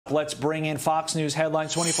Let's bring in Fox News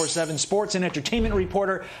Headlines 24/7 sports and entertainment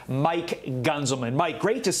reporter Mike Gunzelman. Mike,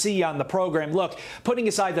 great to see you on the program. Look, putting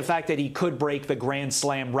aside the fact that he could break the Grand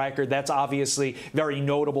Slam record, that's obviously very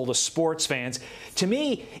notable to sports fans. To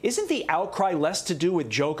me, isn't the outcry less to do with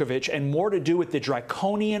Djokovic and more to do with the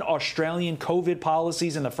draconian Australian COVID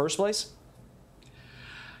policies in the first place?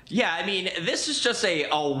 Yeah, I mean, this is just a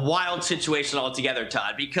wild situation altogether,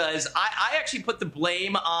 Todd, because I actually put the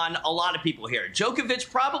blame on a lot of people here.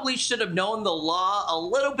 Djokovic probably should have known the law a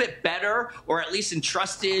little bit better, or at least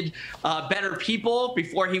entrusted better people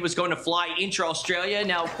before he was going to fly into Australia.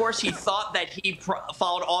 Now, of course, he thought that he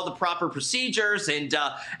followed all the proper procedures and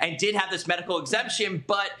did have this medical exemption,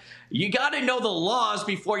 but you got to know the laws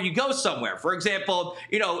before you go somewhere. For example,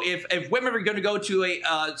 you know, if women are going to go to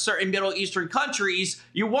a certain Middle Eastern countries,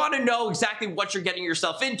 you want to know exactly what you're getting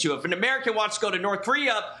yourself into. If an American wants to go to North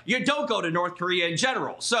Korea, you don't go to North Korea in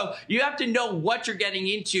general. So you have to know what you're getting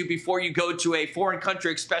into before you go to a foreign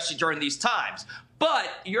country, especially during these times. But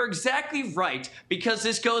you're exactly right, because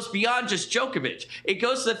this goes beyond just Djokovic. It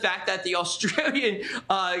goes to the fact that the Australian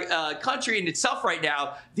country in itself right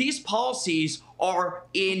now, these policies are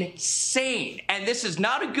insane. And this is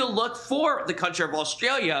not a good look for the country of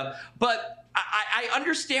Australia, but I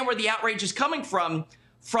understand where the outrage is coming from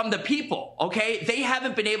the people, okay? They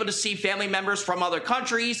haven't been able to see family members from other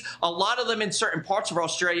countries. A lot of them in certain parts of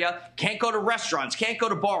Australia can't go to restaurants, can't go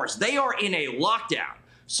to bars. They are in a lockdown.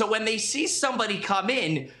 So when they see somebody come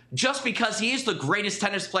in, just because he is the greatest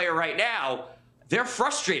tennis player right now, they're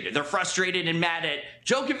frustrated. They're frustrated and mad at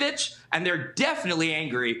Djokovic, and they're definitely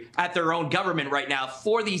angry at their own government right now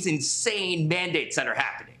for these insane mandates that are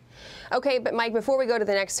happening. Okay, but Mike, before we go to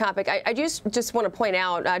the next topic, I just want to point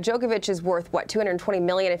out Djokovic is worth, what, $220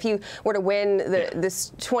 million? If he were to win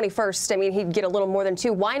this 21st, I mean, he'd get a little more than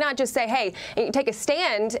two. Why not just say, hey, take a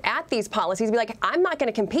stand at these policies and be like, I'm not going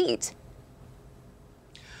to compete?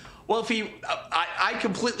 Well, I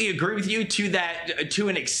completely agree with you to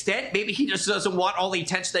an extent. Maybe he just doesn't want all the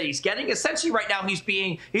attention that he's getting. Essentially, right now,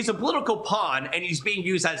 he's a political pawn, and he's being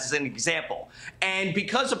used as an example. And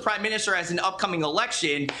because the prime minister has an upcoming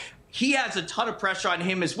election, he has a ton of pressure on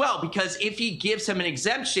him as well, because if he gives him an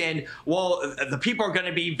exemption, well, the people are going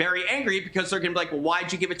to be very angry, because they're going to be like, well,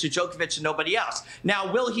 why'd you give it to Djokovic and nobody else?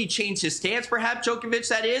 Now, will he change his stance, perhaps, Djokovic,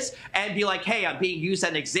 that is, and be like, hey, I'm being used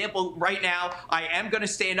as an example right now. I am going to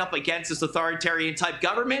stand up against this authoritarian type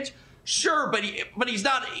government? Sure, but he's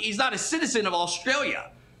not a citizen of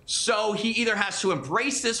Australia. So he either has to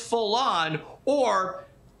embrace this full on, or,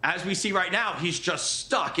 as we see right now, he's just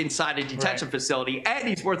stuck inside a detention facility, and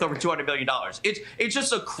he's worth over $200 million. It's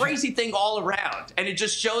just a crazy thing all around, and it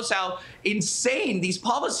just shows how insane these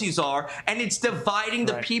policies are, and it's dividing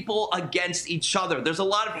the people against each other. There's a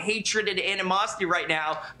lot of hatred and animosity right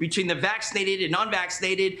now between the vaccinated and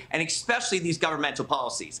unvaccinated, and especially these governmental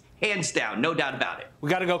policies. Hands down, no doubt about it. We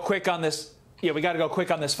got to go quick on this. Yeah, we got to go quick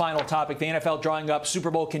on this final topic. The NFL drawing up Super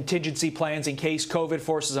Bowl contingency plans in case COVID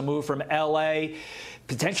forces a move from L.A.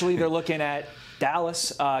 Potentially, they're looking at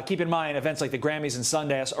Dallas. Keep in mind, events like the Grammys and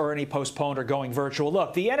Sundance are already postponed or going virtual.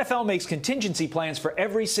 Look, the NFL makes contingency plans for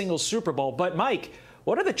every single Super Bowl. But, Mike,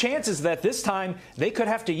 what are the chances that this time they could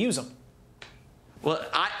have to use them? Well,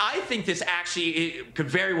 I think this actually could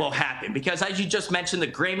very well happen, because as you just mentioned, the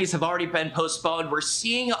Grammys have already been postponed. We're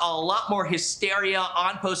seeing a lot more hysteria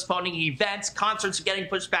on postponing events. Concerts are getting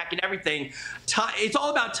pushed back and everything. It's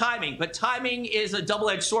all about timing, but timing is a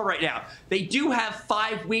double-edged sword right now. They do have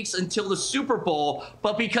 5 weeks until the Super Bowl,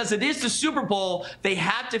 but because it is the Super Bowl, they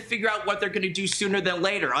have to figure out what they're going to do sooner than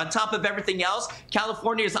later. On top of everything else,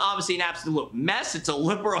 California is obviously an absolute mess. It's a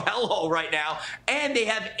liberal hellhole right now, and they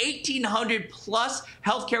have 1,800 plus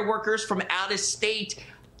healthcare workers from out of state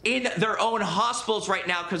in their own hospitals right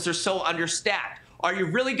now because they're so understaffed. Are you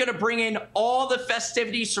really going to bring in all the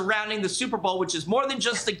festivities surrounding the Super Bowl, which is more than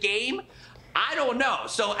just a game? I don't know.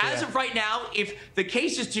 So as of right now, if the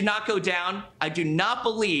cases do not go down, I do not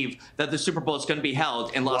believe that the Super Bowl is going to be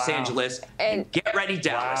held in Los Angeles. And get ready,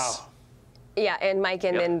 Dallas. Yeah, and Mike,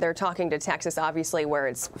 and then they're talking to Texas, obviously, where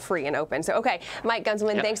it's free and open. So, okay, Mike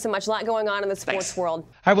Gunzelman, thanks so much. A lot going on in the sports world.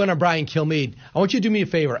 Hi, everyone. I'm Brian Kilmeade. I want you to do me a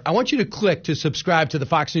favor. I want you to click to subscribe to the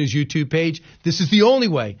Fox News YouTube page. This is the only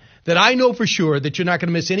way that I know for sure that you're not going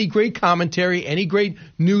to miss any great commentary, any great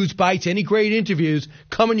news bites, any great interviews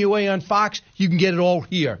coming your way on Fox. You can get it all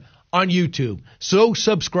here on YouTube. So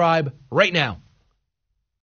subscribe right now.